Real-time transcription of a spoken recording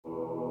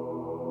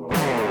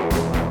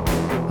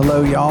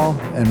Hello, y'all,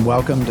 and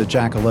welcome to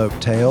Jackalope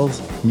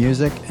Tales,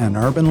 Music and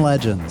Urban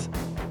Legends.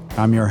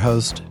 I'm your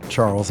host,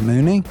 Charles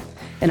Mooney.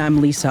 And I'm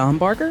Lisa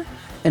Umbarger.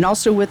 And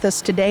also with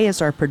us today is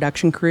our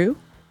production crew,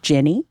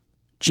 Jenny,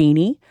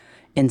 Jeannie,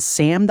 and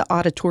Sam the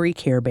Auditory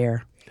Care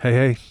Bear.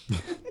 Hey.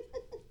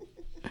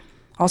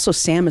 Also,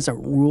 Sam is a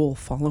rule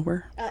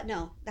follower.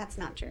 No, that's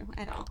not true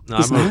at all. No,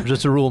 I'm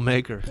just a rule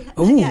maker.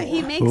 Yeah,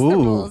 he makes the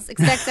rules,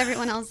 expects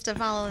everyone else to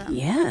follow them.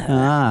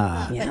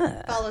 Yeah.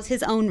 But follows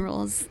his own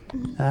rules.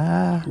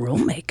 Rule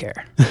maker.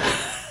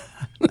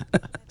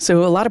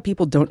 So a lot of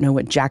people don't know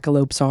what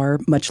jackalopes are,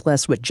 much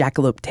less what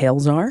jackalope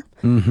tales are.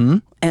 Mm-hmm.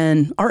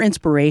 And our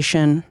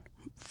inspiration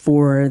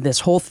for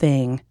this whole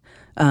thing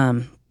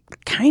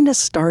kind of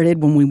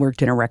started when we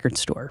worked in a record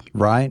store.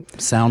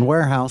 Right. Sound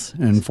Warehouse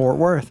in Fort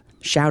Worth.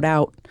 Shout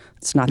out.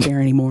 It's not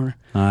there anymore.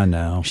 I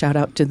know. Shout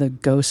out to the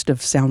ghost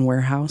of Sound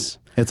Warehouse.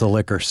 It's a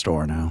liquor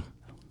store now.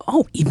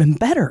 Oh, even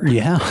better.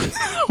 Yeah.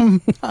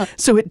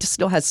 So it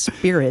still has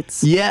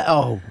spirits. Yeah.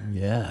 Oh,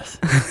 yes.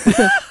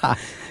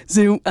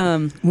 So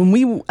when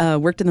we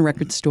worked in the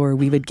record store,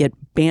 we would get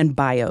band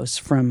bios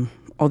from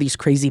all these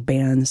crazy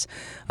bands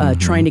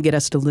trying to get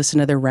us to listen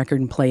to their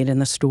record and play it in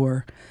the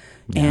store.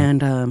 Yeah.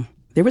 And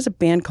there was a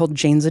band called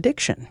Jane's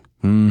Addiction.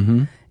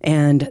 Mm-hmm.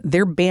 And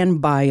their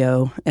band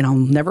bio, and I'll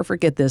never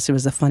forget this, it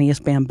was the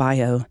funniest band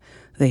bio.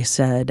 They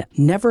said,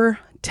 never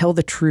tell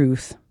the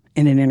truth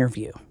in an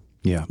interview.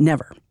 Yeah.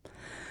 Never.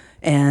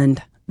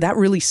 And that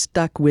really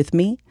stuck with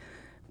me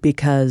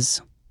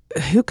because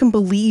who can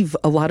believe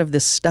a lot of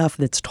this stuff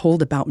that's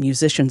told about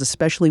musicians,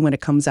 especially when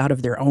it comes out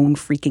of their own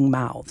freaking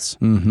mouths?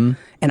 Mm-hmm.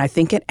 And I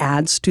think it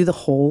adds to the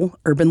whole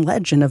urban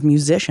legend of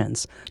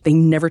musicians. They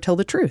never tell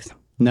the truth.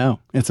 No,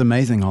 it's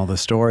amazing all the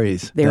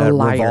stories They're that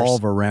liars.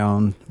 revolve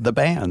around the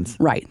bands.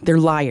 Right. They're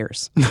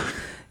liars.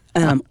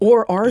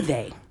 Or are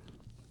they?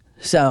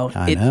 So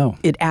I know.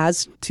 It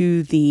adds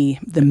to the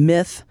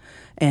myth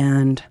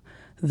and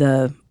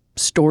the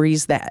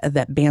stories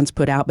that bands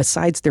put out,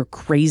 besides their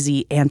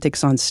crazy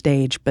antics on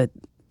stage, but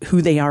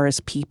who they are as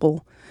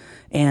people.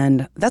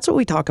 And that's what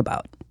we talk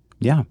about.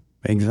 Yeah,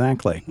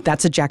 exactly.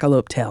 That's a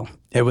jackalope tale.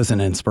 It was an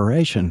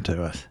inspiration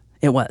to us.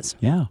 It was.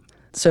 Yeah.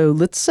 So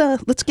let's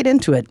get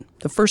into it.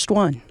 The first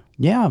one.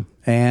 Yeah.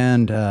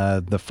 And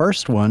the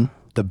first one,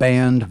 the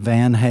band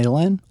Van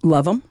Halen.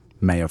 Love them.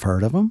 May have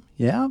heard of them.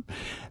 Yeah.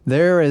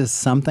 There is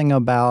something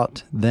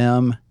about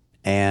them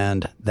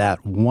and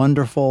that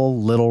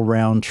wonderful little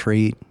round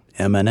treat,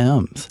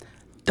 M&Ms.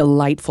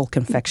 Delightful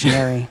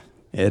confectionery.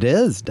 It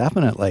is,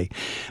 definitely.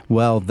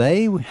 Well,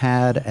 they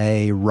had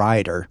a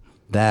rider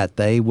that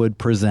they would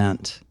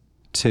present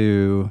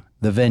to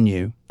the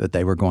venue that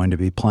they were going to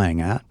be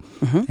playing at.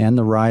 Mm-hmm. And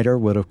the rider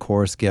would, of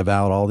course, give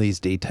out all these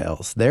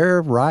details.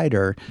 Their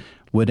rider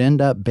would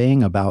end up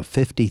being about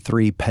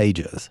 53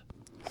 pages.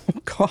 Oh,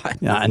 God.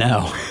 I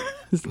know.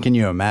 Can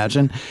you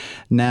imagine?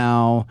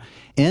 Now,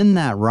 in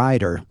that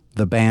rider,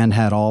 the band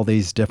had all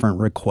these different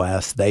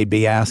requests. They'd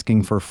be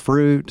asking for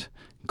fruit,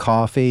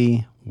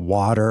 coffee,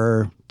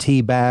 water,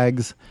 tea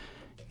bags,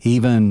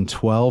 even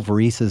 12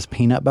 Reese's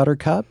peanut butter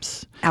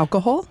cups.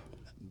 Alcohol?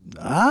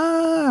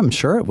 I'm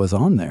sure it was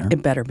on there.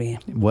 It better be.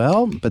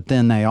 Well, but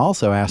then they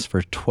also asked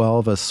for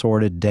 12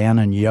 assorted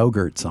Dannon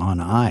yogurts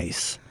on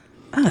ice.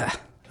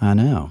 I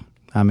know.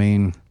 I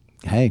mean,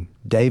 hey,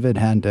 David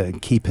had to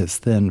keep his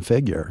thin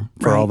figure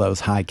for all those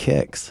high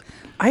kicks.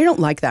 I don't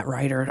like that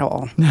rider at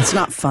all. It's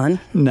not fun.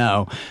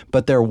 No,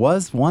 but there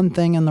was one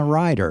thing in the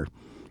rider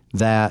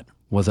that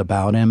was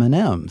about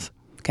M&Ms.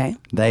 Okay.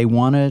 They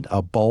wanted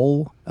a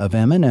bowl of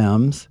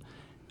M&Ms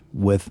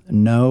with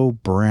no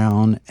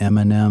brown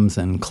M&Ms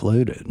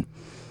included.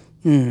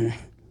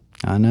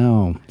 I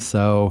know.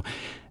 So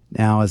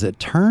now, as it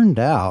turned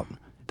out,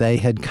 they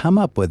had come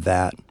up with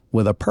that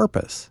with a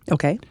purpose.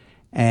 Okay.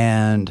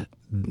 And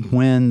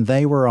when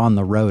they were on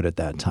the road at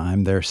that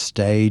time, their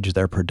stage,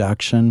 their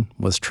production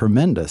was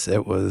tremendous.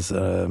 It was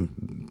a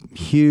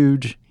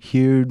huge,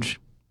 huge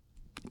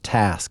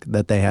task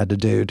that they had to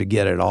do to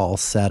get it all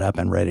set up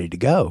and ready to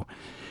go.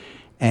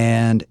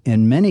 And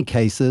in many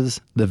cases,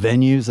 the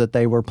venues that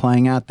they were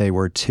playing at, they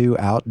were too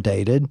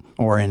outdated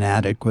or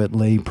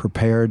inadequately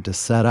prepared to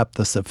set up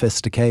the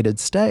sophisticated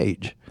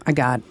stage. I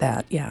got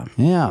that, yeah.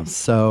 Yeah,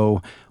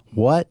 so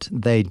what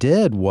they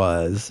did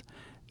was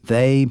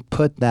they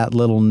put that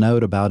little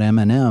note about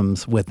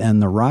M&Ms within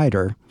the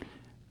rider,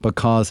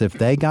 because if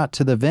they got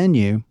to the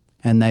venue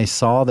and they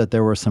saw that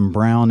there were some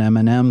brown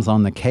M&Ms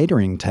on the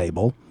catering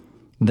table,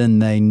 then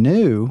they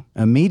knew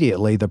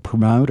immediately the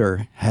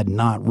promoter had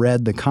not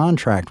read the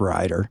contract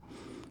rider,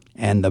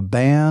 and the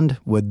band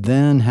would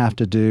then have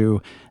to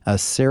do a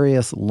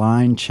serious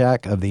line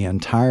check of the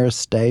entire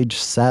stage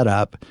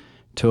setup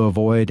to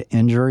avoid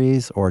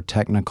injuries or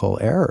technical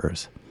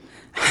errors.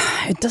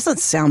 It doesn't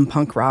sound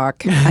punk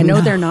rock. I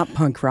know they're not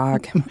punk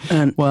rock.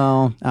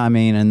 Well, I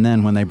mean, and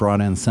then when they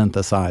brought in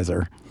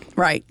synthesizer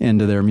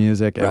into their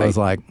music, it was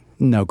like,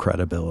 no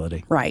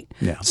credibility. Right.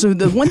 Yeah. So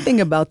the one thing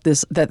about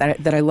this that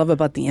I love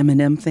about the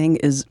M&M thing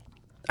is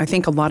I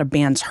think a lot of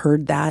bands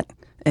heard that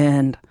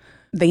and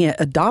they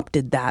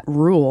adopted that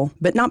rule,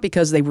 but not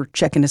because they were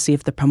checking to see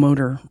if the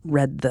promoter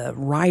read the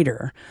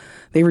rider.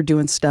 They were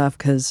doing stuff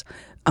because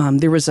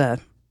there was a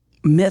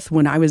myth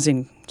when I was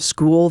in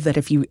school that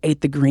if you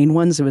ate the green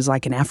ones, it was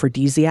like an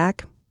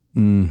aphrodisiac.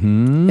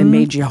 Mm-hmm. It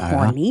made you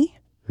horny.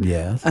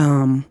 Yes.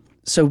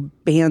 So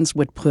bands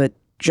would put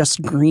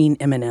just green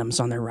M&Ms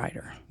on their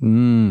rider.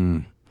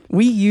 Mm.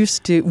 We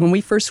used to, when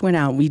we first went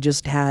out, we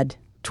just had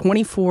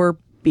 24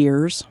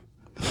 beers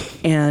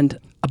and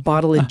a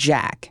bottle of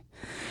Jack.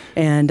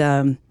 And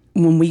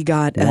when we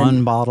got...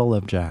 One bottle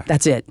of Jack.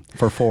 That's it.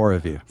 For 4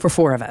 of you. For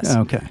 4 of us.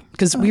 Okay.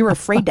 Because we were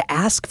afraid to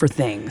ask for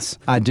things.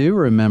 I do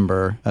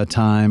remember a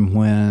time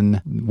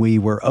when we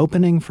were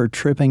opening for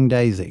Tripping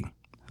Daisy.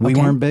 We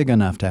weren't big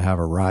enough to have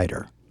a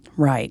rider.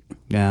 Right.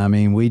 Yeah, I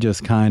mean, we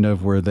just kind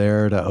of were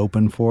there to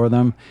open for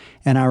them.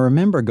 And I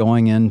remember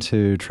going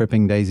into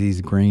Tripping Daisy's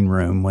green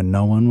room when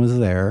no one was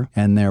there,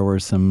 and there were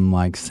some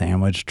like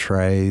sandwich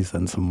trays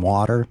and some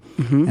water.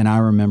 Mm-hmm. And I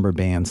remember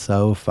being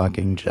so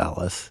fucking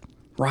jealous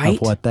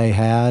of what they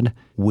had.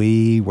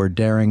 We were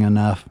daring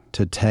enough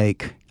to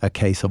take a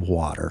case of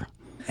water.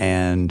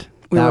 And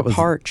we were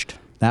parched.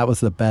 That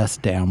was the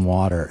best damn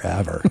water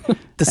ever.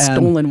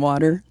 Stolen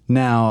water.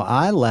 Now,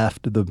 I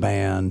left the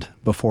band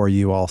before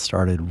you all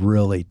started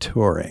really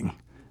touring.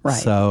 Right.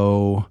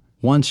 So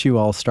once you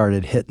all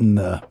started hitting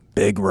the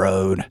big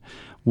road,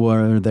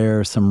 were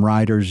there some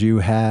riders you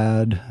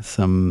had,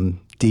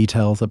 some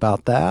details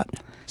about that?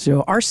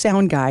 So our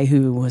sound guy,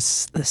 who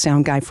was the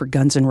sound guy for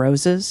Guns N'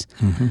 Roses,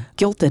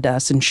 guilted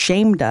us and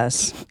shamed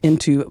us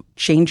into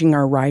changing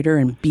our rider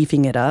and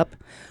beefing it up.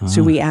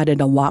 So we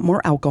added a lot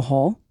more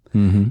alcohol.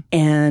 Mm-hmm.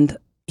 And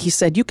he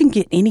said, you can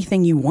get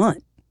anything you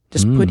want.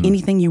 Just put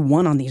anything you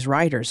want on these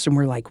riders. And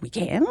we're like, we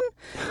can?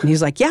 And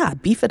he's like, yeah,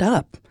 beef it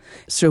up.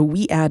 So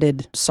we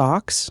added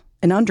socks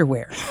and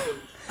underwear.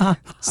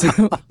 So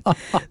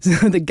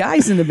the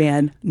guys in the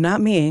band,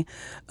 not me,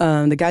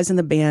 the guys in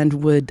the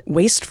band would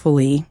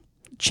wastefully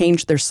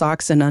change their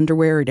socks and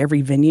underwear at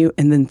every venue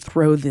and then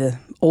throw the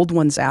old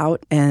ones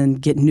out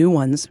and get new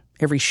ones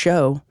every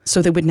show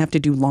so they wouldn't have to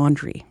do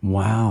laundry.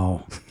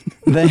 Wow.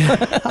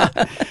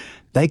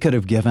 They could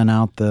have given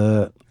out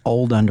the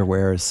old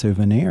underwear as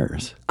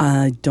souvenirs.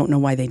 I don't know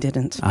why they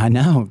didn't. I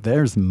know.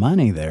 There's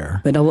money there.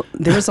 But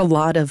there was a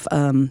lot of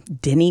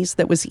Denny's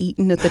that was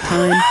eaten at the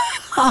time,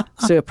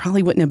 so it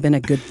probably wouldn't have been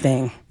a good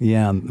thing.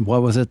 Yeah.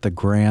 What was it? The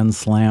Grand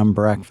Slam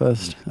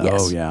breakfast?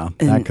 Yes. Oh, yeah.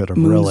 And that could have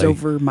moons really...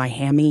 over my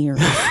hammy. Or...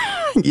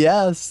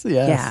 Yes.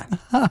 Yeah.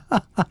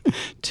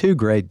 2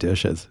 great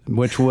dishes,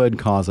 which would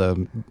cause a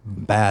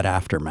bad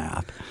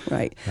aftermath.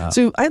 Right.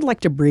 So I'd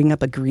like to bring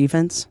up a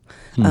grievance.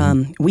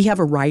 We have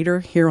a rider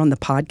here on the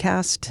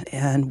podcast,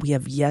 and we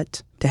have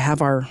yet to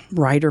have our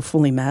rider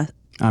fully met.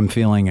 I'm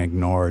feeling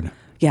ignored.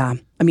 Yeah.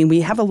 I mean,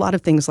 we have a lot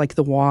of things like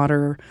the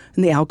water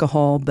and the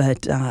alcohol,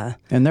 but...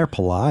 and they're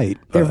polite.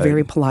 They're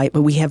very polite,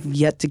 but we have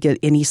yet to get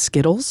any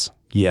Skittles.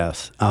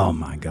 Yes. Oh,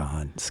 my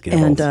God.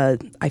 Skittles.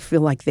 And I feel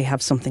like they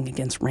have something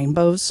against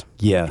rainbows.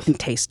 Yes. And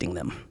tasting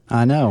them.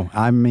 I know.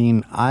 I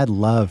mean, I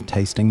love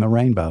tasting the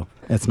rainbow.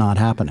 It's not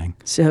happening.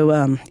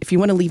 So if you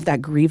want to leave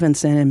that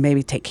grievance in and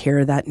maybe take care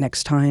of that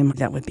next time,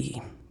 that would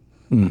be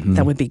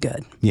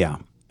good. Yeah.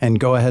 And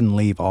go ahead and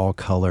leave all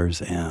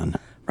colors in.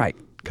 Right.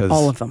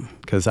 All of them.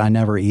 Because I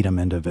never eat them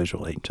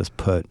individually. Just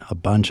put a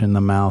bunch in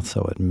the mouth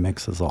so it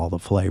mixes all the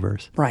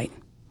flavors. Right.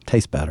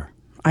 Tastes better.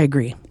 I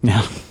agree.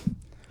 Yeah.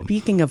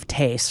 Speaking of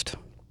taste.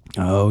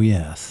 Oh,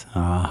 yes.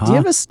 Uh-huh. Do you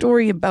have a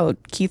story about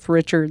Keith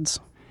Richards?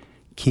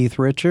 Keith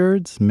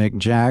Richards, Mick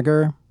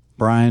Jagger,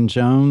 Brian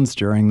Jones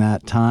during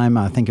that time.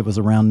 I think it was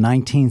around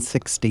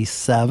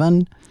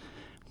 1967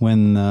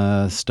 when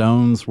the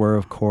Stones were,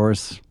 of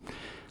course,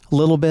 a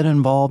little bit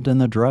involved in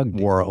the drug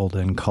world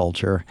and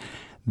culture.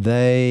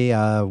 They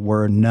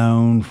were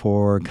known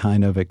for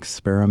kind of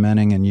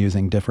experimenting and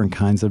using different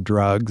kinds of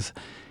drugs.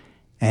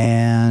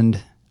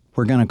 And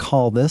we're going to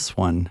call this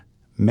one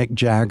Mick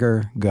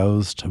Jagger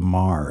Goes to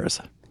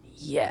Mars.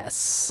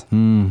 Yes.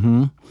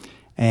 Mm-hmm.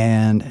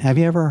 And have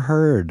you ever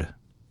heard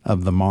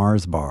of the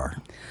Mars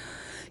bar?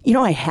 You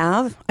know, I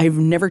have. I've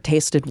never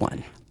tasted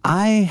one.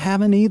 I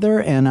haven't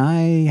either, and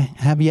I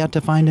have yet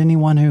to find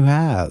anyone who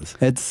has.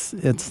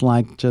 It's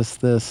like just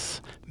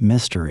this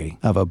mystery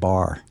of a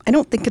bar. I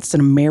don't think it's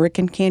an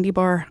American candy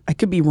bar. I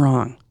could be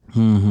wrong.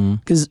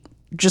 Because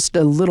just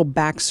a little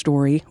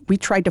backstory, we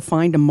tried to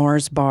find a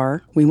Mars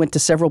bar. We went to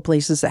several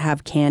places that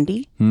have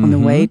candy on the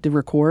way to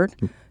record.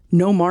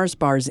 No Mars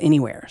bars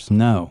anywheres.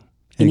 No.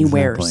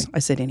 Anywheres. Exactly. I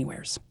said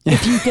anywheres.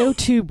 If you go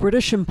to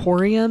British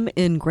Emporium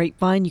in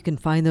Grapevine, you can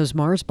find those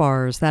Mars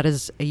bars. That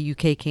is a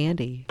UK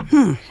candy.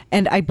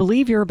 And I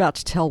believe you're about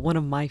to tell one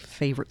of my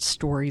favorite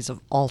stories of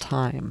all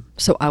time.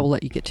 So I will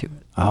let you get to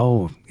it.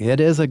 Oh,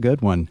 it is a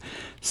good one.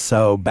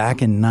 So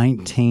back in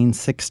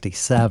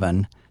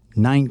 1967,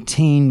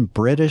 19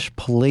 British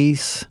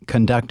police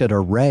conducted a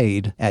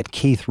raid at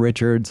Keith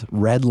Richards'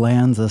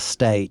 Redlands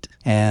estate.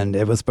 And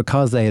it was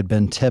because they had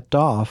been tipped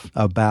off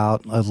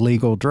about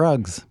illegal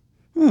drugs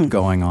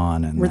going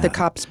on. Were the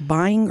cops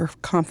buying or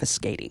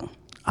confiscating?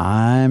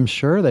 I'm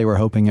sure they were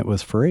hoping it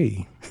was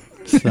free.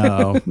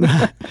 So,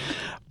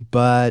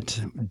 but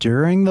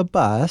during the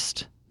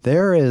bust,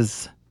 there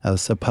is a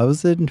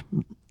supposed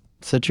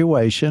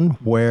situation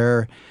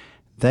where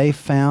they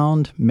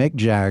found Mick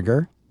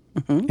Jagger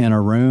in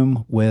a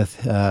room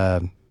with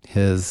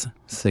his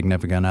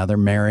significant other,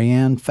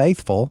 Marianne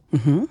Faithfull,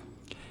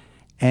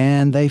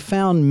 and they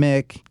found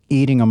Mick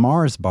eating a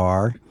Mars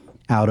bar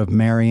out of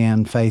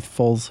Marianne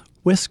Faithfull's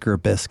whisker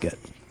biscuit.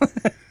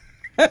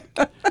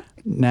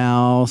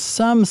 Now,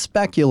 some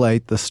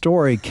speculate the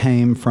story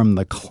came from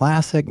the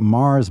classic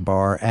Mars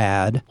bar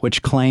ad,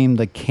 which claimed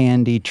the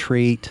candy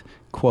treat,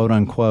 quote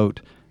unquote,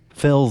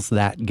 fills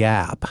that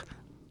gap.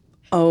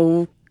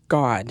 Oh,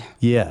 God.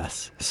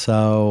 Yes.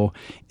 So,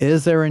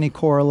 is there any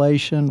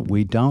correlation?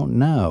 We don't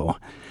know.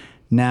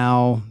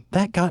 Now,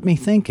 that got me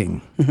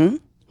thinking.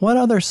 What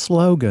other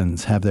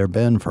slogans have there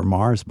been for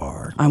Mars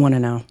bar? I want to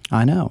know.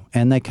 I know.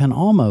 And they can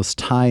almost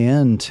tie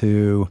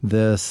into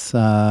this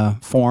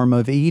form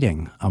of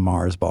eating a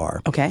Mars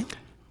bar. Okay.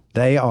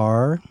 They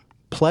are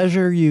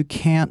pleasure you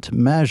can't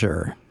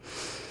measure.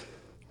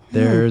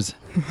 There's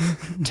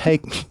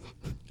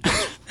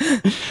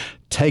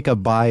take a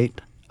bite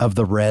of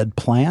the red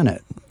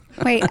planet.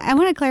 Wait, I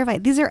want to clarify.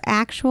 These are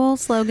actual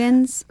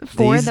slogans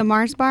for the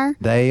Mars bar?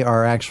 They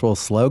are actual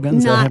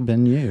slogans that have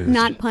been used.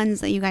 Not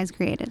puns that you guys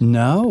created.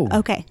 No.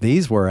 Okay.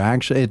 These were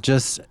actually, it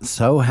just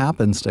so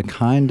happens to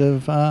kind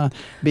of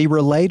be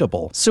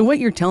relatable. So what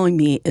you're telling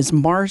me is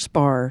Mars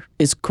bar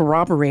is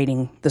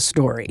corroborating the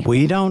story.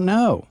 We don't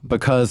know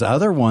because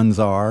other ones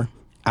are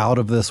out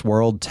of this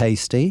world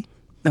tasty,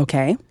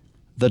 Okay.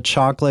 the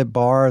chocolate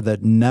bar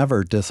that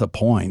never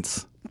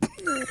disappoints,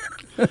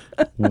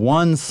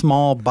 one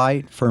small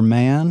bite for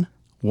man,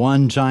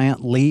 one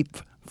giant leap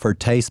for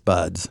taste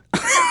buds.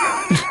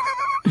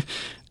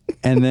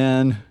 And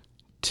then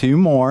two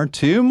more.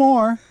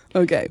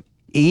 Okay.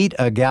 Eat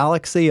a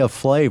galaxy of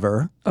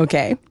flavor.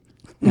 Okay.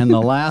 And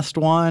the last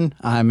one,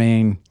 I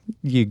mean,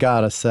 you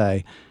gotta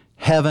say,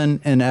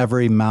 heaven in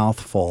every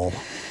mouthful.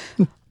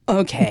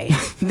 Okay.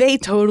 They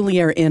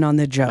totally are in on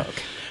the joke.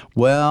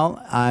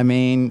 Well, I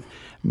mean,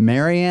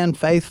 Marianne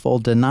Faithfull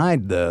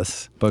denied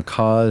this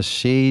because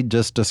she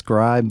just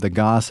described the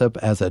gossip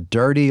as a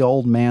dirty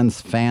old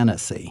man's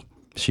fantasy.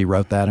 She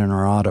wrote that in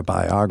her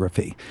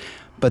autobiography.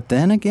 But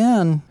then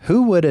again,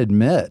 who would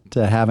admit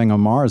to having a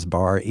Mars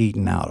bar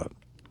eaten out of?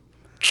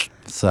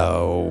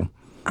 So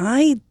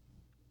I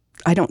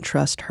don't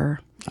trust her.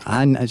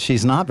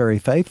 she's not very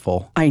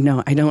faithful. I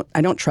know. I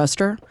don't trust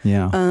her.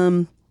 Yeah.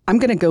 I'm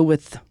going to go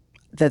with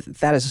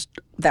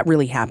that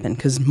really happened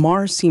because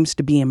Mars seems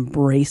to be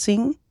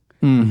embracing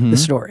the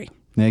story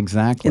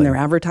Exactly. in their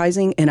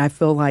advertising. And I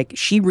feel like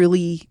she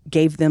really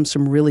gave them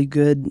some really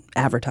good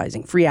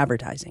advertising, free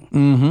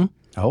advertising.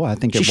 Oh, I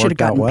think She it should have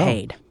worked out gotten well.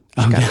 paid.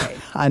 She got paid.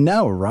 I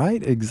know,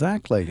 right?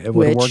 Exactly. It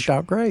would have Which- worked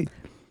out great.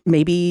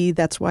 Maybe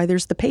that's why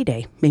there's the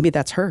payday. Maybe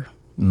that's her.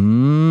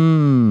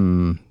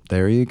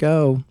 There you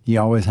go. You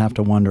always have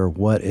to wonder,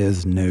 what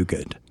is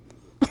nougat?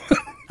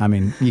 I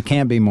mean, you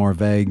can't be more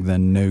vague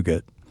than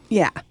nougat.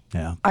 Yeah.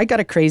 Yeah. I got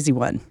a crazy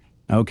one.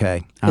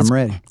 Okay, I'm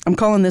ready. I'm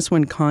calling this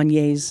one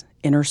Kanye's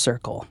Inner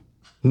Circle.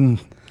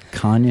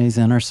 Kanye's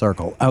Inner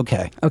Circle.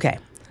 Okay. Okay.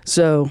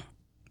 So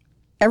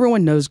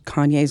everyone knows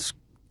Kanye's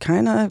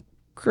kind of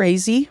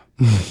crazy,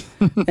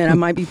 and I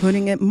might be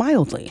putting it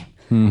mildly.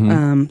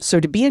 So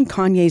to be in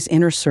Kanye's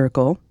inner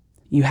circle,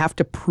 you have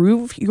to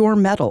prove your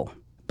mettle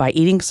by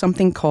eating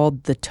something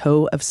called the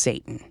toe of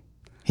Satan.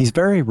 He's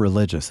very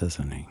religious,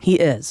 isn't he? He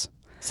is.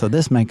 So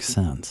this makes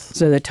sense.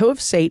 So the toe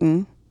of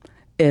Satan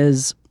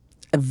is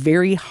a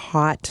very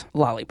hot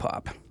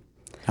lollipop.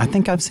 I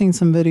think I've seen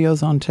some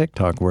videos on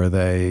TikTok where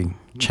they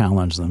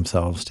challenge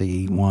themselves to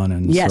eat one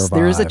and Yes, survive.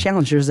 there is a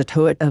challenge. There's a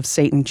toe of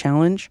Satan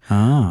challenge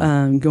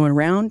going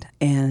around,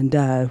 and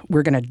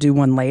we're going to do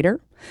one later.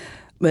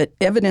 But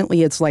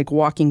evidently, it's like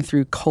walking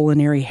through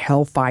culinary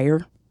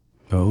hellfire.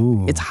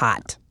 Oh. It's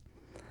hot.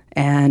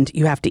 And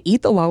you have to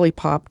eat the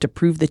lollipop to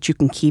prove that you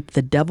can keep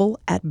the devil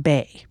at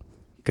bay.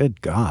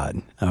 Good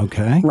God.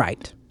 Okay.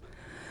 Right.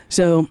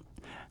 So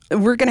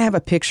we're going to have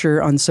a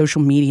picture on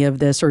social media of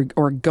this or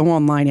go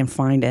online and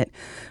find it.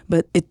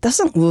 But it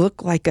doesn't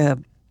look like a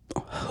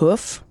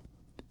hoof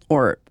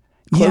or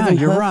Yeah, cloven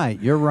you're hoof. right.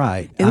 You're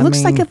right. It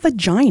looks like a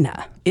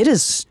vagina. It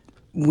is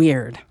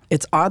weird.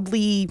 It's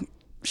oddly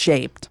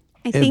shaped.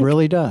 I It think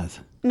really does.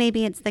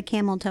 maybe it's the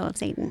camel toe of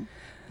Satan.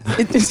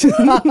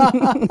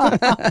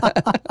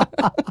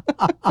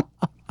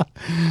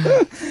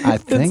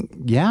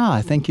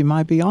 I think you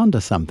might be onto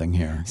something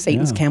here.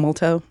 Satan's Yeah. camel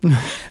toe.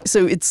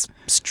 So it's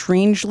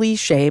strangely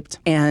shaped,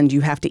 and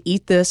you have to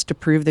eat this to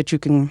prove that you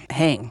can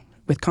hang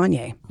with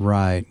Kanye.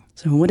 Right.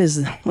 So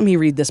let me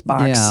read this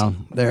box. Yeah,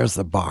 there's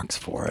the box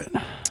for it.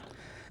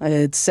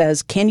 It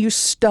says, can you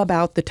stub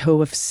out the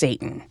toe of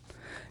Satan?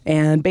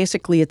 And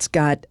basically it's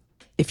got,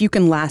 if you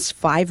can last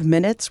 5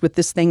 minutes with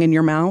this thing in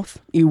your mouth,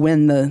 you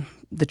win the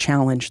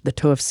challenge, the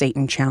toe of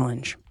Satan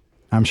challenge.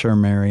 I'm sure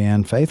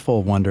Marianne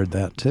Faithfull wondered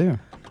that too.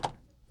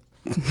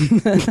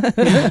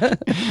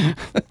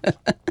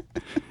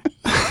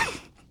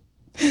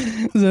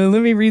 So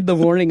let me read the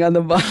warning on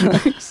the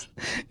box.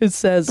 It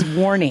says,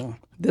 warning,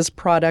 this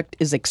product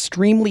is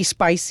extremely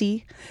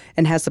spicy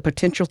and has the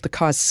potential to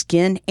cause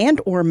skin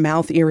and or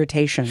mouth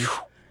irritation.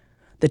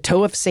 The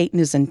toe of Satan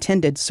is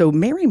intended, so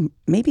maybe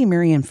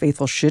Mary Ann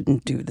Faithful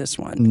shouldn't do this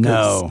one.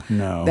 No.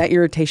 That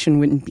irritation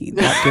wouldn't be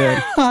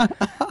that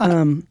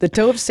good. The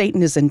toe of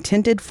Satan is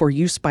intended for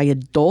use by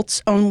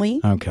adults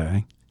only.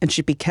 Okay. And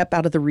should be kept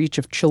out of the reach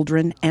of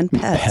children and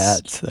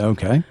pets. Pets.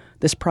 Okay.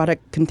 This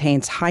product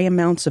contains high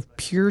amounts of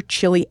pure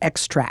chili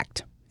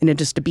extract, and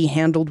it is to be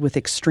handled with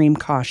extreme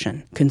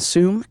caution.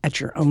 Consume at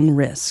your own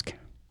risk.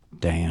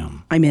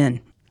 Damn. I'm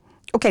in.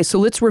 Okay, so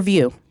let's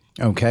review.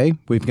 Okay,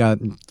 we've got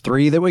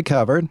 3 that we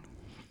covered.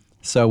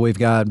 So we've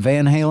got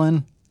Van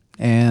Halen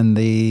and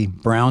the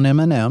brown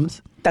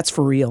M&Ms. That's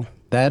for real.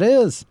 That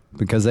is,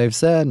 because they've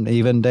said,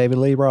 even David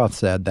Lee Roth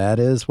said, that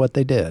is what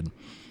they did.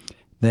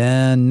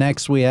 Then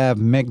next we have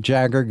Mick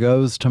Jagger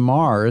Goes to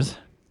Mars.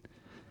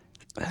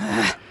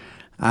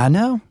 I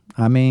know.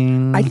 I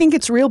mean... I think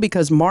it's real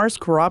because Mars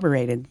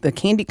corroborated. The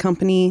candy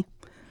company,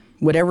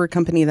 whatever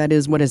company that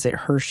is, what is it,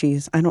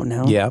 Hershey's? I don't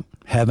know. Yeah,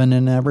 heaven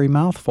in every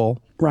mouthful.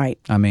 Right.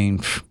 I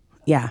mean...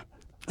 Yeah.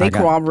 They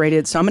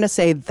corroborated, so I'm going to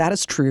say that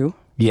is true.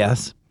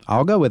 Yes,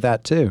 I'll go with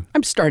that too.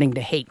 I'm starting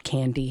to hate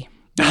candy.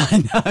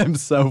 I'm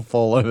so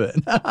full of it.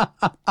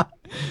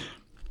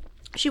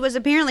 She was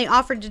apparently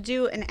offered to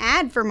do an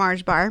ad for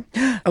Mars Bar.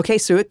 Okay,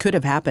 so it could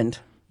have happened.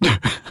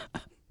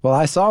 Well,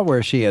 I saw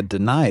where she had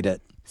denied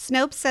it.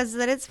 Snopes says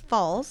that it's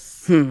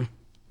false.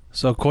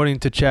 So according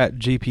to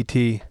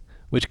ChatGPT,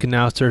 which can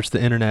now search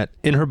the internet,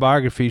 in her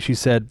biography she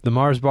said, the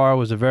Mars bar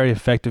was a very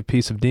effective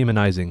piece of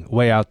demonizing,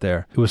 way out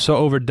there. It was so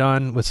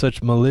overdone with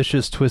such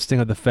malicious twisting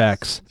of the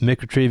facts.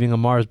 Mick retrieving a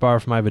Mars bar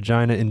from my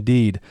vagina,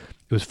 indeed.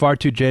 It was far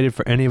too jaded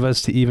for any of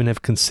us to even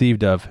have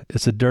conceived of.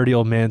 It's a dirty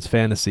old man's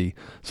fantasy.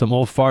 Some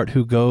old fart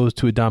who goes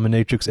to a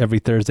dominatrix every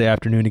Thursday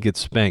afternoon to get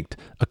spanked.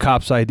 A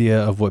cop's idea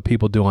of what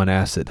people do on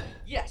acid.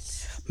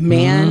 Yes.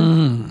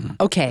 Man.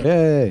 Okay.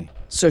 Yay.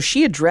 So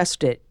she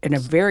addressed it in a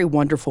very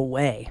wonderful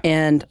way.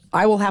 And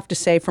I will have to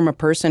say, from a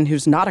person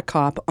who's not a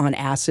cop on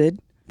acid,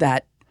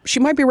 that she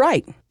might be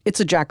right. It's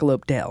a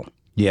Jackalope Dale.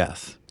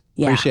 Yes.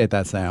 Yeah. Appreciate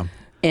that, Sam.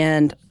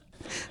 And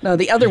no,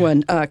 the other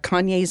one,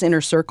 Kanye's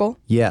Inner Circle.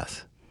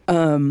 Yes.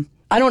 I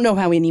don't know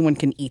how anyone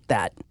can eat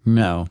that.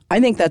 No. I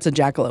think that's a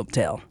Jackalope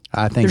Tail.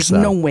 I think There's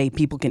so. no way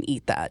people can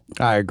eat that.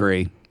 I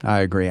agree.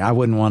 I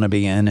wouldn't want to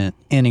be in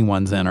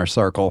anyone's inner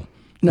circle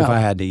if I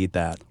had to eat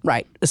that.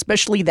 Right.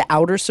 Especially the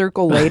outer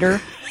circle later.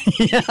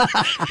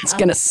 It's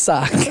going to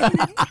suck.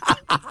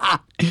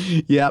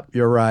 Yep,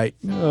 you're right.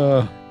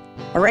 All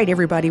right,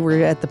 everybody.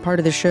 We're at the part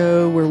of the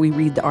show where we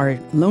read our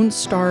Lone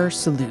Star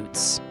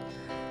salutes.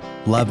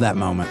 Love that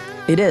moment.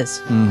 It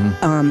is.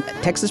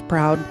 Texas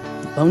Proud,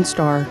 Lone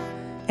Star.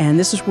 And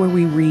this is where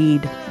we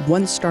read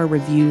 1-star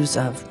reviews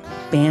of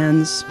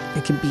bands.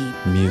 It can be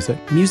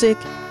music,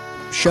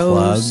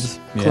 shows,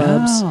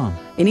 clubs, Yeah.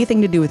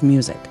 anything to do with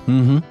music.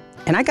 Mm-hmm.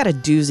 And I got a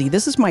doozy.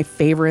 This is my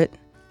favorite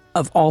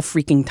of all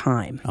freaking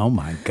time. Oh,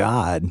 my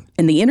God.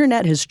 And the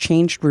internet has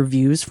changed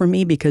reviews for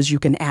me because you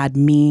can add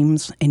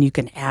memes and you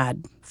can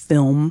add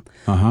film.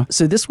 Uh-huh.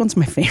 So this one's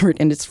my favorite,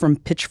 and it's from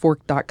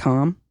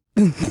pitchfork.com.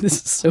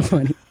 This is so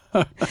funny.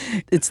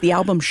 It's the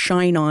album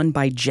Shine On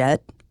by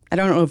Jet. I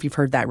don't know if you've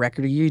heard that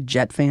record. Are you a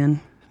Jet fan?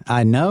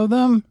 I know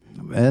them.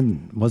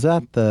 And was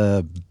that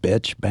the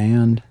Bitch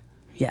Band?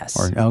 Yes.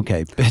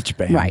 Okay, Bitch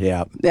Band. Right.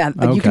 Yeah. Yeah,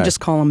 Okay. you can just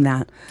call them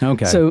that.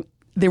 Okay. So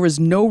there was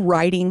no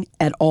writing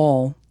at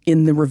all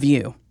in the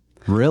review.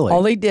 Really?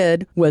 All they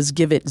did was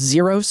give it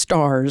 0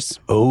 stars.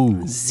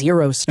 Oh.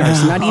 0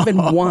 stars, not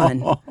even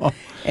 1.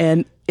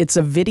 And it's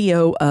a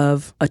video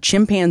of a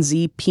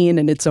chimpanzee peeing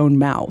in its own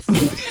mouth.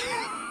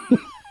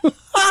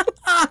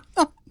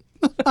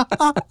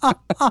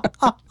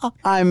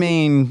 I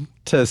mean,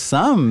 to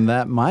some,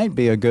 that might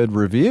be a good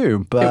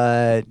review,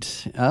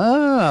 but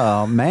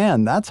oh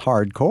man, that's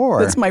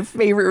hardcore. That's my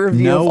favorite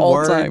review of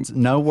all time.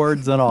 No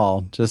words at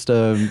all. Just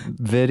a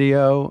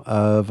video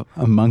of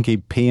a monkey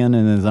peeing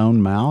in his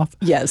own mouth.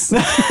 Yes.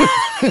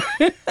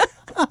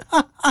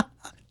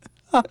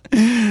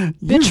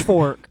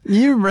 Pitchfork.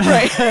 You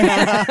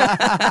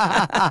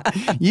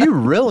you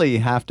really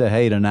have to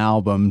hate an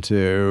album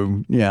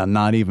to,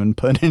 not even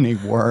put any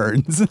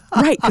words.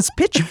 Right, because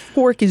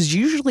Pitchfork is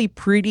usually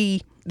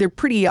they're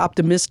pretty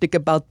optimistic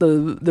about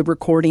the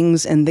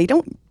recordings, and they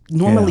don't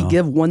normally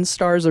give 1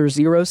 stars or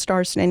 0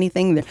 stars to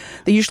anything.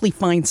 They usually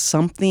find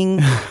something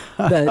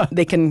that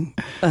they can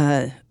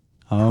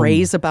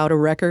praise about a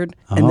record.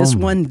 And this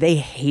one, they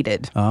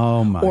hated.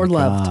 Oh, my or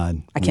loved.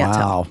 God. I can't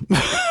tell.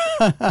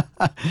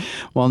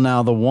 Well,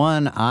 now the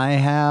one I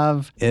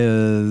have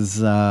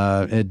is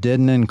it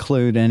didn't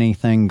include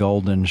anything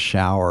golden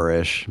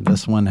shower-ish.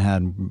 This one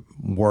had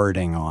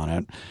wording on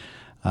it.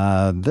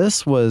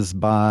 This was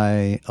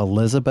by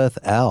Elizabeth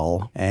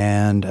L.,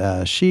 and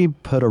she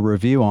put a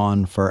review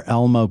on for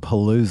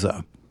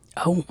Elmopalooza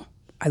Oh,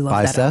 I love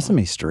by that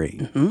Sesame Street.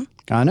 Mm-hmm.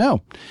 I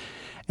know.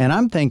 And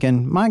I'm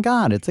thinking, my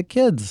God, it's a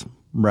kid's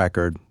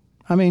record.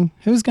 I mean,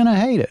 who's going to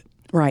hate it?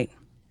 Right.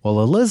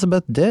 Well,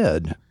 Elizabeth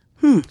did.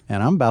 And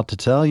I'm about to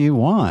tell you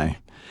why.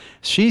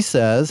 She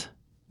says,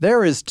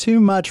 there is too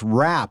much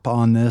rap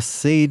on this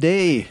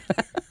CD.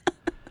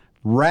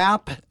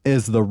 Rap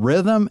is the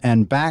rhythm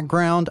and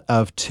background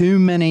of too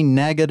many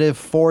negative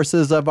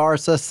forces of our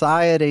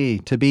society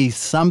to be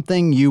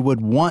something you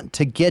would want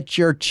to get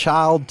your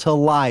child to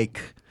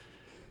like.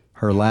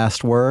 Her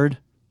last word,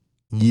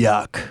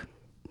 yuck.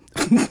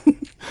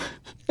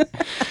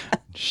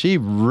 She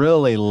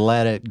really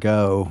let it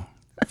go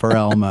for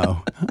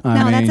Elmo.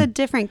 That's a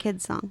different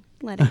kid's song.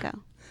 Let it go.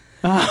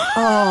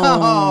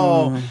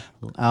 Oh,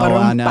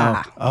 I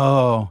know.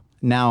 Oh,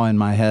 now in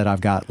my head I've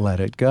got Let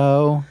It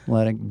Go,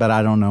 but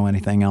I don't know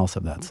anything else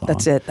of that song.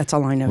 That's it. That's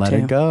all I know, Let too.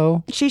 It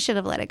Go. She should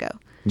have let it go.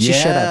 She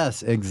should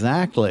have. Yes,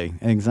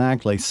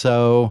 exactly.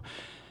 So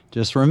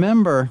just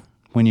remember,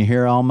 when you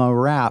hear Elmo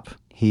rap,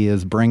 he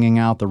is bringing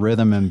out the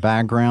rhythm and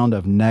background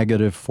of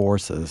negative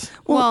forces.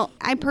 Well,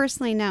 I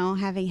personally know,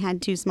 having had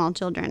 2 small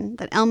children,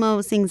 that Elmo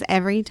sings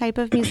every type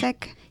of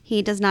music.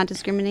 He does not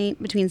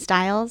discriminate between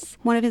styles.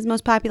 One of his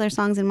most popular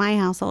songs in my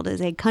household is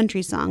a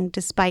country song,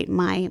 despite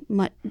my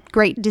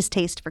great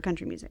distaste for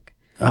country music.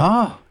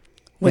 Oh,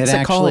 What's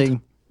it called?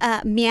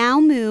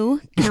 Meow Moo,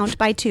 Count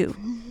by 2.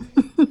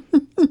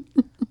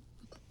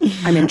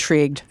 I'm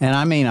intrigued. And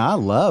I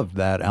love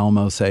that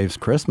Elmo Saves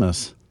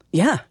Christmas.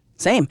 Yeah,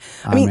 same.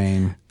 I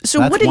mean, so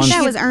that's what did one- she...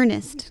 That was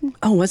Ernest.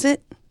 Oh, was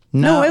it?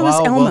 No, it was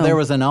Elmo. Well, there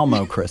was an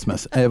Elmo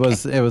Christmas. It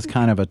was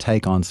kind of a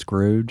take on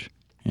Scrooge.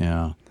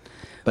 Yeah.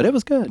 But it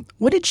was good.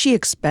 What did she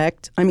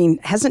expect? I mean,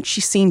 hasn't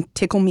she seen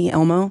Tickle Me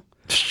Elmo?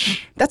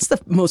 That's the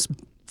most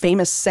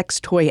famous sex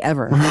toy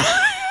ever.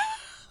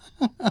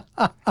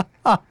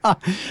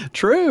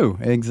 True.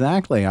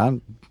 Exactly.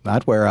 I'd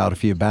wear out a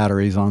few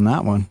batteries on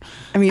that one.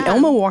 I mean,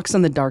 Elmo walks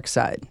on the dark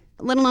side.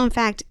 Little known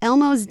fact,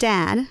 Elmo's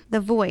dad, the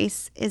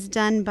voice, is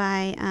done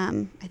by,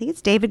 I think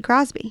it's David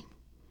Crosby.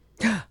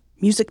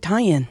 Music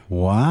tie-in.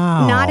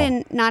 Wow.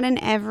 Not in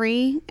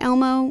every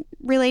Elmo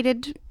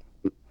related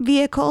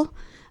vehicle,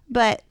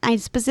 but I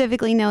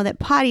specifically know that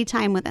Potty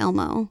Time with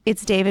Elmo,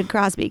 it's David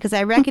Crosby, because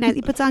I recognize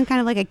he puts on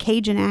kind of like a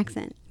Cajun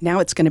accent. Now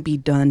it's going to be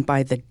done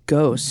by the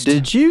ghost.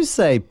 Did you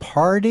say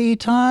party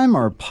time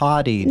or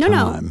potty No,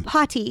 time?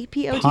 Potty,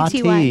 Potty.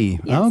 Potty.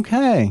 Yes.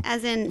 Okay.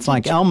 As in, It's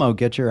like Elmo,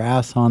 get your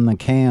ass on the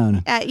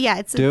can. yeah,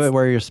 it's Do it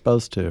where you're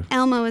supposed to.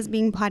 Elmo is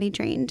being potty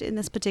trained in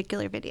this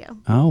particular video.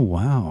 Oh,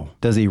 wow.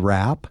 Does he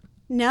rap?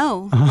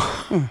 No,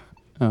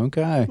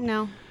 Okay.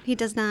 no, he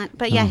does not.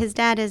 But yeah, his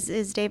dad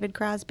is David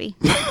Crosby.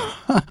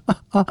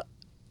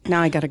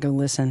 Now I got to go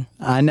listen.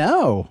 I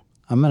know.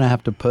 I'm going to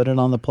have to put it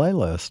on the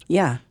playlist.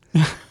 Yeah.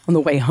 On the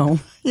way home.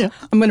 Yeah.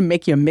 I'm going to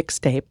make you a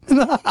mixtape.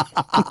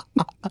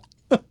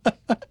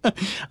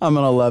 I'm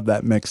going to love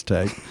that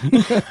mixtape.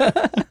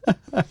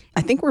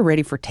 I think we're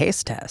ready for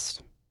taste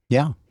test.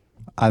 Yeah.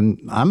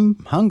 I'm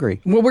hungry.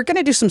 Well, we're going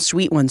to do some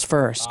sweet ones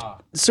first.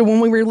 So when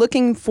we were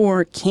looking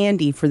for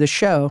candy for the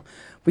show,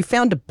 we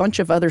found a bunch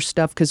of other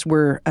stuff because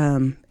we're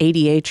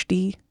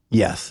ADHD,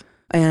 Yes.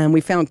 and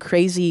we found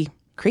crazy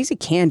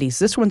candies.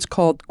 This one's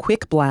called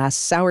Quick Blast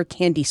Sour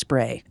Candy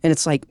Spray, and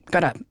it's like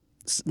got a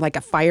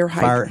fire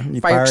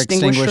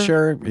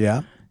extinguisher.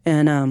 Yeah.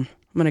 And I'm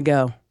gonna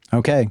go.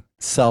 Okay.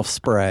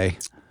 Self-spray.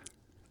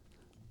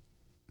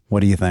 What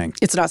do you think?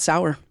 It's not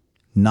sour.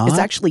 Not? It's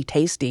actually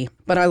tasty,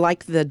 but I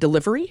like the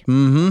delivery.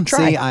 Mm-hmm.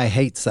 Try. See, I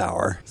hate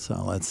sour.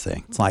 So let's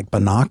see. It's like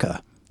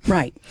Banaka.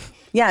 Right.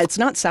 Yeah, it's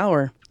not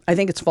sour. I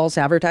think it's false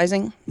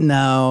advertising.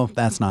 No,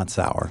 that's not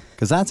sour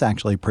because that's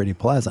actually pretty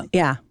pleasant.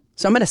 Yeah.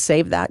 So I'm going to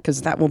save that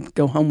because that will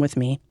go home with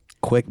me.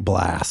 Quick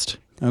blast.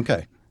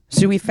 Okay.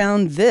 So we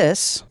found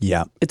this.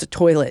 Yeah. It's a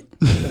toilet.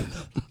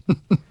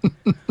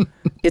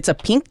 It's a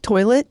pink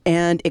toilet,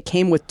 and it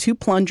came with 2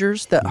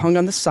 plungers that hung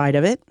on the side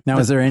of it. Now,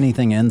 is there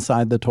anything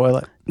inside the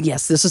toilet?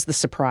 Yes, this is the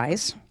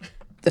surprise.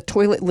 The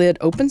toilet lid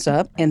opens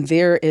up, and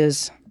there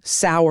is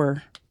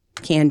sour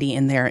candy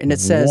in there, and it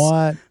says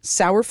What?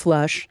 sour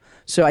flush.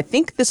 So I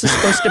think this is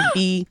supposed to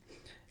be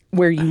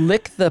where you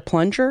lick the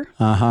plunger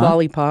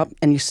lollipop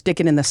and you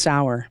stick it in the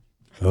sour.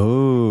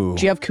 Oh.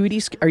 Do you have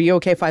cooties? Are you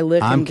okay if I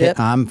lick and dip?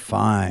 I'm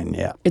fine.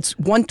 Yeah. It's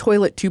 1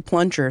 toilet, 2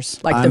 plungers,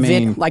 like I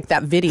mean- like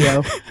that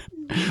video.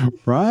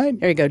 Right?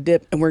 There you go,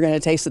 dip, and we're gonna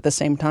taste at the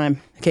same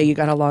time. Okay, you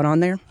got a lot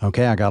on there.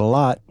 Okay, I got a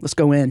lot. Let's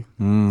go in.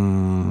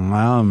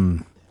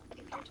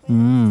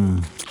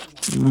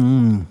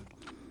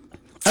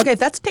 Okay,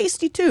 that's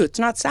tasty too. It's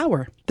not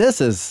sour.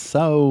 This is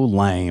so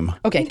lame.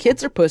 Okay,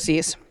 kids are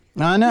pussies.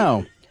 I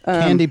know.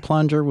 Candy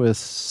plunger with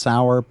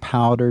sour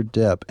powder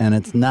dip, and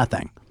it's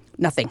nothing.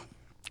 Nothing.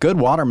 Good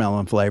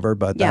watermelon flavor,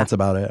 but Yeah. that's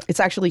about it. It's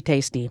actually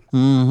tasty.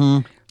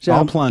 So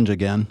I'll plunge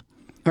again.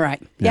 All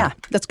right. Yeah,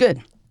 that's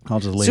good. I'll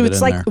just leave So it it's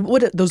in like there.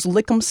 what those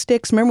lick'em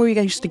sticks. Remember we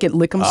used to get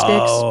lick'em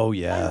sticks? Oh,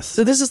 yes.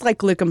 So this is like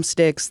lick'em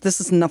sticks. This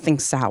is nothing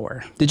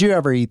sour. Did you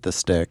ever eat the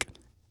stick?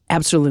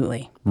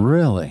 Absolutely.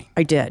 Really?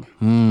 I did.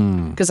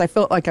 Because I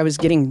felt like I was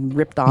getting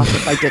ripped off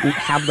if I didn't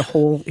have the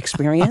whole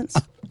experience.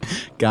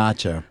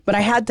 Gotcha. But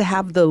I had to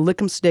have the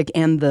lick'em stick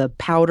and the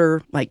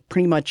powder like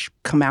pretty much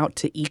come out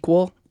to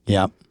equal.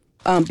 Yep.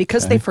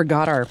 Because they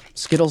forgot our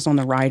Skittles on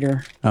the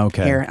rider.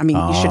 Okay. Here, I mean,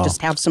 you should Oh.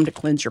 just have some to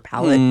cleanse your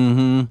palate.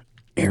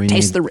 Here, We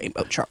taste need- the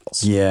rainbow,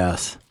 Charles.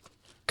 Yes.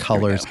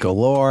 Colors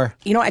galore.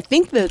 You know, I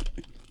think that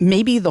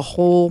maybe the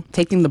whole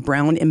taking the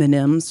brown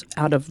M&Ms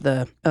out of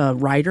the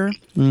rider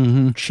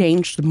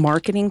changed the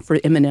marketing for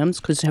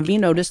M&Ms. Because have you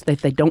noticed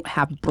that they don't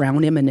have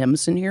brown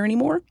M&Ms in here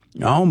anymore?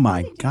 Oh,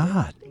 my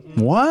God.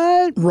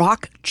 What?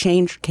 Rock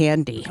changed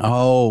candy.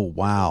 Oh,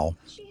 wow.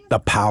 The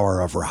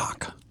power of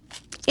rock.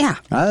 Yeah.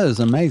 That is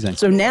amazing.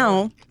 So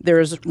now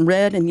there's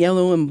red and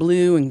yellow and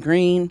blue and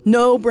green.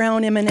 No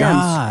brown M&Ms.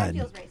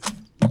 God.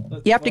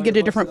 You have to get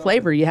a different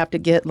flavor. You have to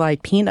get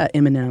like peanut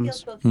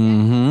M&Ms.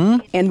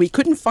 And we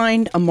couldn't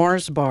find a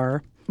Mars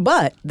bar,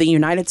 but the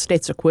United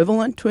States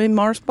equivalent to a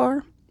Mars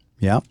bar,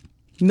 Yep.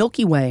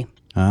 Milky Way.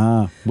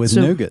 With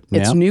So nougat.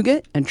 It's Yep.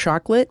 nougat and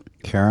chocolate,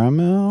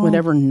 Caramel.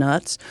 whatever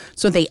nuts.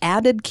 So they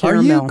added Are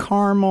you caramel.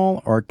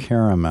 caramel or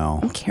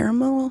caramel?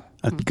 Caramel?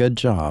 Good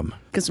job.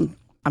 Because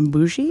I'm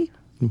bougie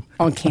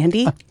on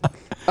candy.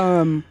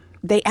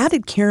 They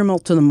added caramel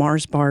to the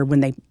Mars bar when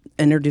they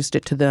introduced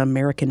it to the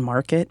American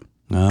market.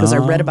 Because I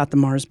read about the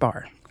Mars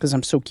bar because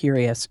I'm so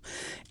curious.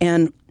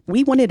 And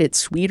we wanted it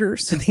sweeter,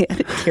 so they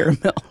added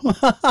caramel.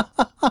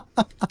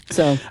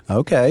 So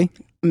Okay.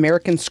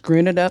 Americans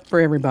screwing it up for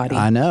everybody.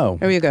 I know.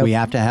 There you go. We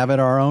have to have it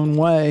our own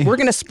way. We're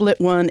going to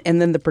split one,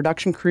 and then the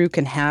production crew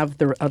can have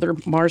the other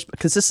Mars,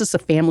 because this is a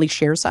family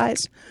share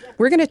size.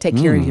 We're going to take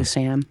care of you,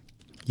 Sam.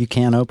 You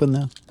can't open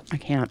this? I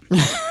can't.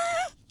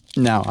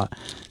 No.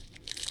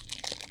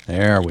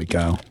 There we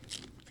go.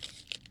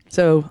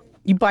 So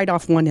you bite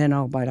off one end,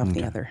 I'll bite off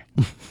the other.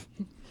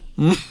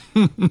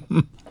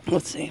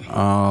 Let's see.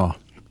 Oh.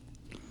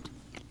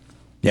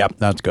 Yep,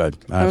 that's good.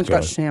 That That's one's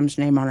got good. Sam's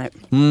name on it.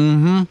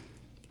 Mm-hmm.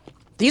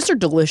 These are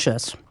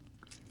delicious.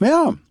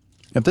 Yeah.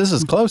 If this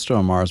is close to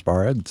a Mars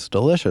bar, it's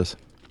delicious.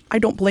 I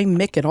don't blame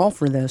Mick at all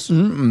for this.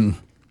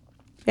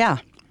 Yeah.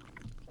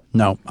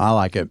 No, I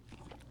like it.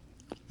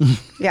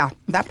 Yeah,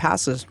 that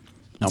passes.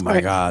 Oh my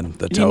Okay. God,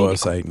 the Do you toe need of to-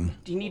 Satan.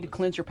 Do you need to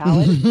cleanse your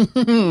palate?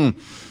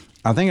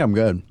 I think I'm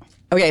good.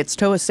 Okay, it's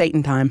toe of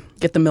Satan time.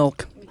 Get the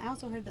milk. I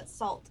also heard that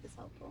salt is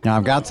helpful. Now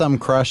I've got some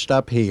crushed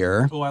up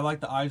here. Oh, I like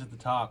the eyes at the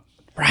top.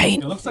 Right,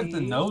 It looks like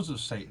the nose of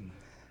Satan.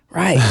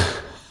 right.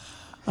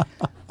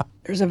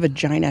 There's a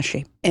vagina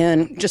shape.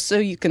 And just so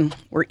you can,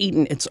 we're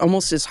eating, it's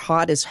almost as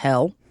hot as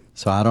hell.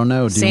 So I don't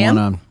know.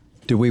 Sam?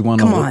 Do we want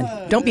to? Come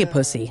on, don't be a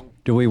pussy.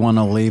 Do we want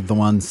to leave the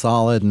one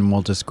solid and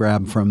we'll just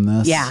grab from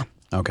this? Yeah.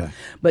 Okay.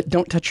 But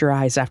don't touch your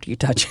eyes after you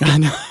touch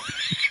it.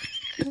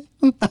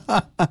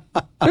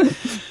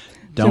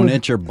 Don't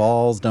itch your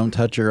balls. Don't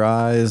touch your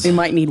eyes. You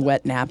might need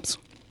wet naps.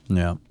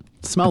 Yeah.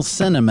 Smells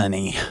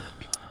cinnamony.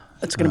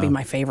 That's going to be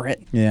my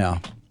favorite. Yeah.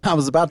 I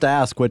was about to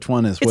ask which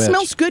one is It which.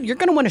 smells good. You're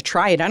going to want to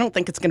try it. I don't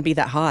think it's going to be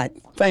that hot.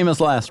 Famous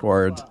last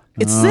words.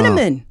 It's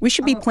cinnamon. We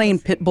should be playing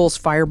Pitbull's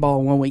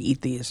Fireball when we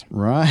eat these.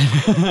 Right.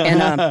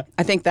 And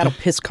I think that'll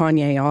piss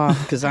Kanye off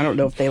because I don't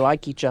know if they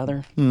like each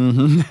other.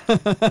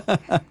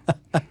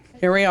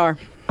 Here we are.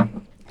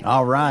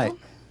 All right.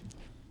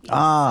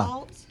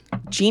 Salt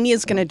Jeannie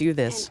is going to do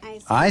this.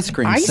 and Ice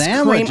cream Ice cream.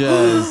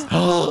 sandwiches.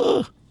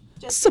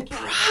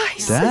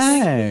 Surprise. The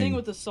thing Dang.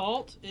 with the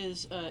salt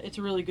is it's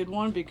a really good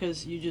one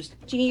because you just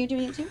Jeannie, you're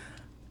doing it too?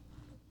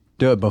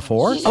 Do it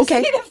before?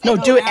 Okay. No,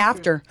 do it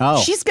after.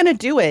 Oh. She's going to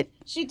do it.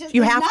 She does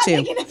You does have not to.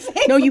 make it a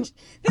face. No, you This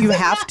you is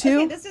have not- to.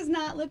 Okay, this does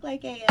not look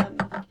like a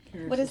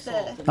what is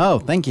the Oh,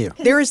 thank you.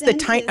 There is the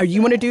tiny. consensus,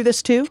 You want to do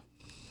this too?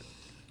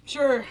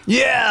 sure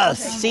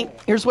Yes. See,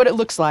 here's what it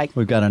looks like.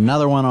 We've got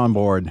another one on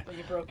board.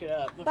 you broke it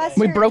up. Okay. Buster.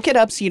 We broke it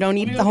up so you don't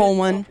eat the whole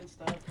one. And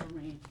stuff for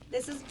me.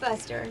 This is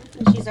Buster,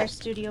 and she's our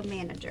studio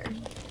manager.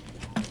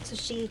 So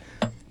she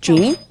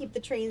Jeannie, helps keep the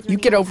trains you running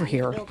get over around the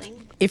here.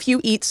 building. If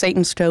you eat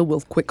Satan's toe, we'll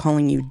quit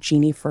calling you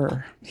Jeannie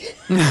Fur.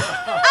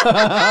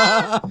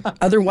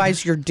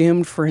 Otherwise, you're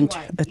doomed for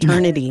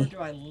eternity. Do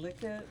I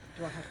lick it?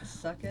 Do I have to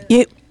suck it?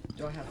 You,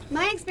 Do I have to?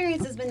 My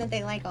experience has been that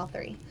they like all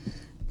three.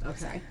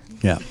 Okay.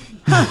 Yeah.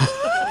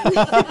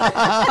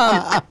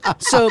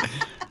 so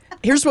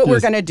here's what we're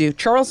going to do.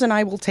 Charles and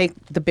I will take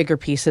the bigger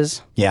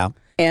pieces. Yeah.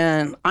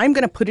 And I'm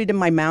going to put it in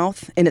my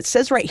mouth. And it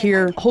says right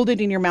here, hold it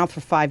in your mouth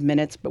for 5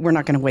 minutes, but we're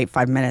not going to wait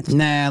 5 minutes.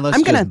 Nah, let's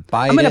I'm gonna just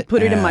bite I'm gonna it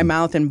put it in my and-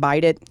 mouth and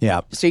bite it.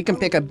 Yeah. So you can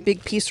pick a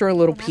big piece or a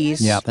little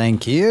piece. Yeah.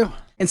 Thank you.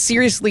 And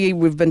seriously,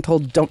 we've been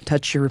told don't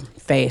touch your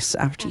face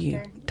after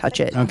you touch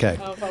it. Okay.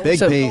 Big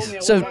So, piece.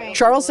 so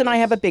Charles and I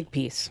have a big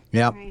piece.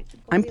 Yep.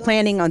 I'm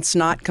planning on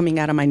snot coming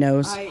out of my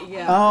nose.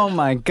 Oh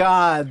my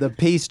God. The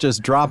piece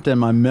just dropped in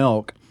my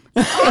milk.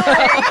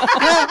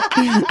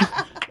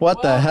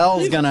 What the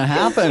hell's going to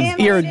happen?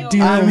 You're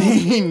doomed. I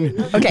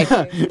mean, Okay,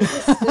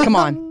 come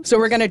on. So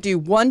we're gonna do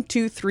 1,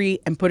 2, 3,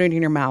 and put it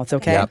in your mouth.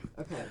 Okay. Yep.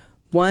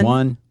 One,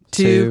 1,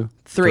 2, 2,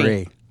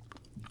 3.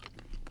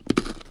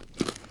 3.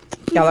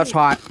 Yeah, that's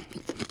hot.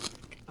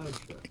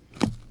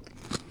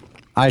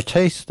 I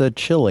taste the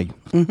chili.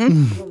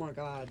 Oh my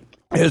God.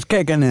 It's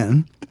kicking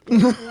in.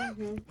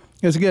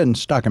 It's getting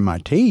stuck in my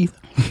teeth.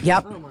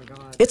 Yep. Oh my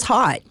God. It's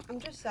hot, I'm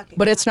just sucking.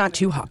 but it's not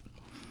too hot.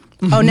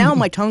 Oh, now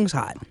my tongue's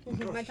hot.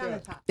 My tongue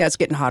is hot. Yeah, it's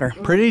getting hotter.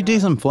 Pretty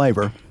decent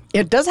flavor.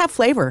 It does have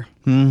flavor.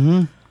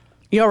 Mm-hmm.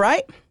 You all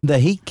right? The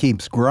heat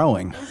keeps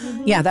growing.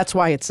 Yeah, that's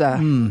why it's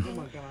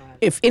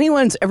If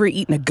anyone's ever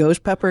eaten a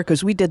ghost pepper,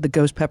 because we did the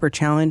ghost pepper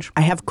challenge,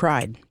 I have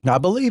cried. I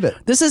believe it.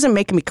 This isn't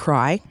making me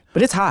cry,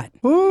 but it's hot.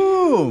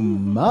 Ooh,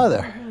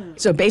 mother.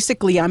 So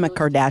basically, I'm a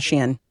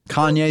Kardashian.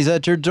 Kanye's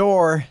at your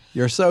door.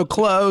 You're so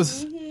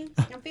close.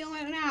 I'm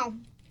feeling it now.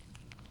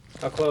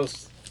 How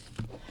close?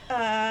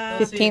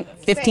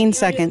 15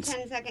 seconds.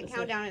 10-second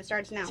countdown. It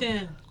starts now.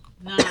 10,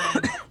 9,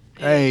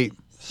 8,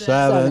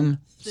 7,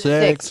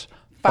 6,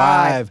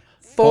 5, 5,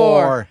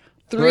 4,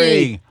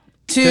 3,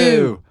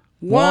 2,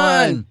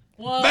 1.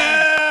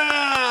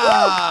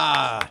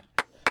 Ah!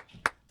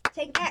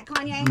 Take that,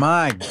 Kanye.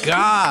 My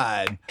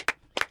God.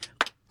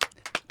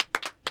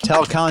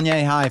 Tell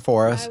Kanye hi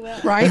for us. I will.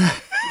 Right?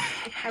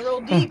 I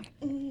rolled deep.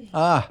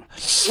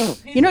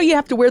 You know, you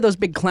have to wear those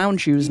big clown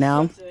shoes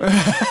now.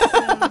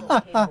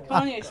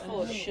 Kanye's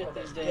full of shit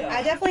these days.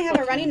 I definitely have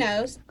a runny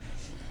nose,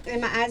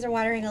 and my eyes are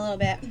watering a little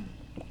bit.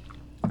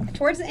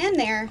 Towards the end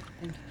there,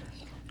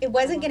 it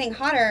wasn't getting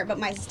hotter, but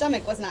my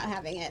stomach was not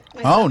having it.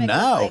 My Oh, stomach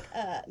no. was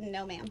like,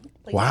 no, ma'am.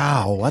 Please.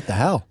 Wow, what the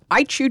hell?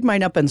 I chewed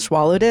mine up and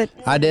swallowed it,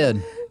 I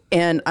did.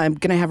 and I'm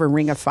going to have a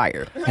ring of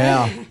fire.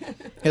 Yeah.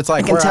 It's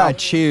like can where tell. I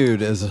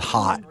chewed is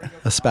hot,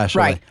 especially.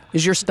 Right.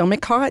 Is your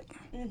stomach hot?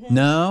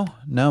 No,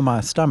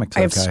 my stomach's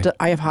okay.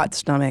 I have hot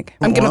stomach.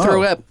 I'm going to Whoa.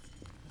 throw up.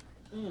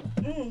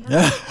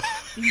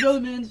 You can go to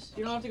the men's.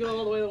 You don't have to go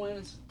all the way to the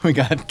women's. We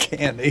got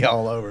candy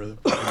all over them.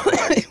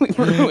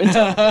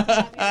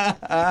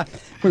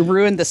 We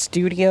ruined the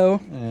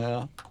studio.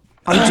 Yeah.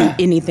 I'll do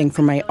anything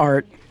for my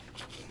art.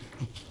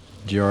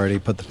 Did you already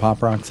put the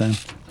Pop Rocks in?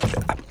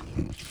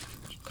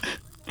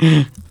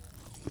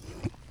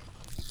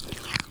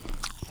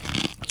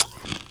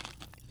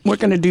 We're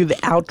going to do the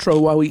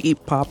outro while we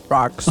eat Pop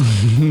Rocks.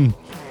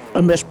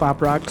 I miss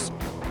Pop Rocks.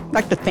 I'd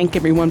like to thank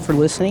everyone for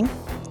listening.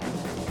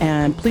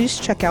 And please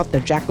check out the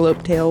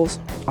Jackalope Tales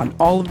on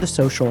all of the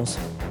socials.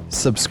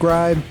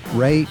 Subscribe,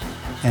 rate,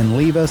 and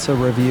leave us a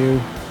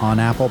review on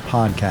Apple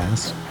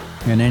Podcasts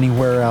and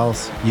anywhere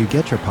else you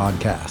get your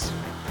podcasts.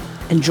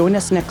 And join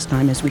us next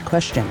time as we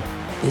question,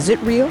 is it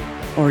real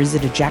or is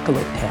it a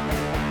jackalope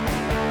tale?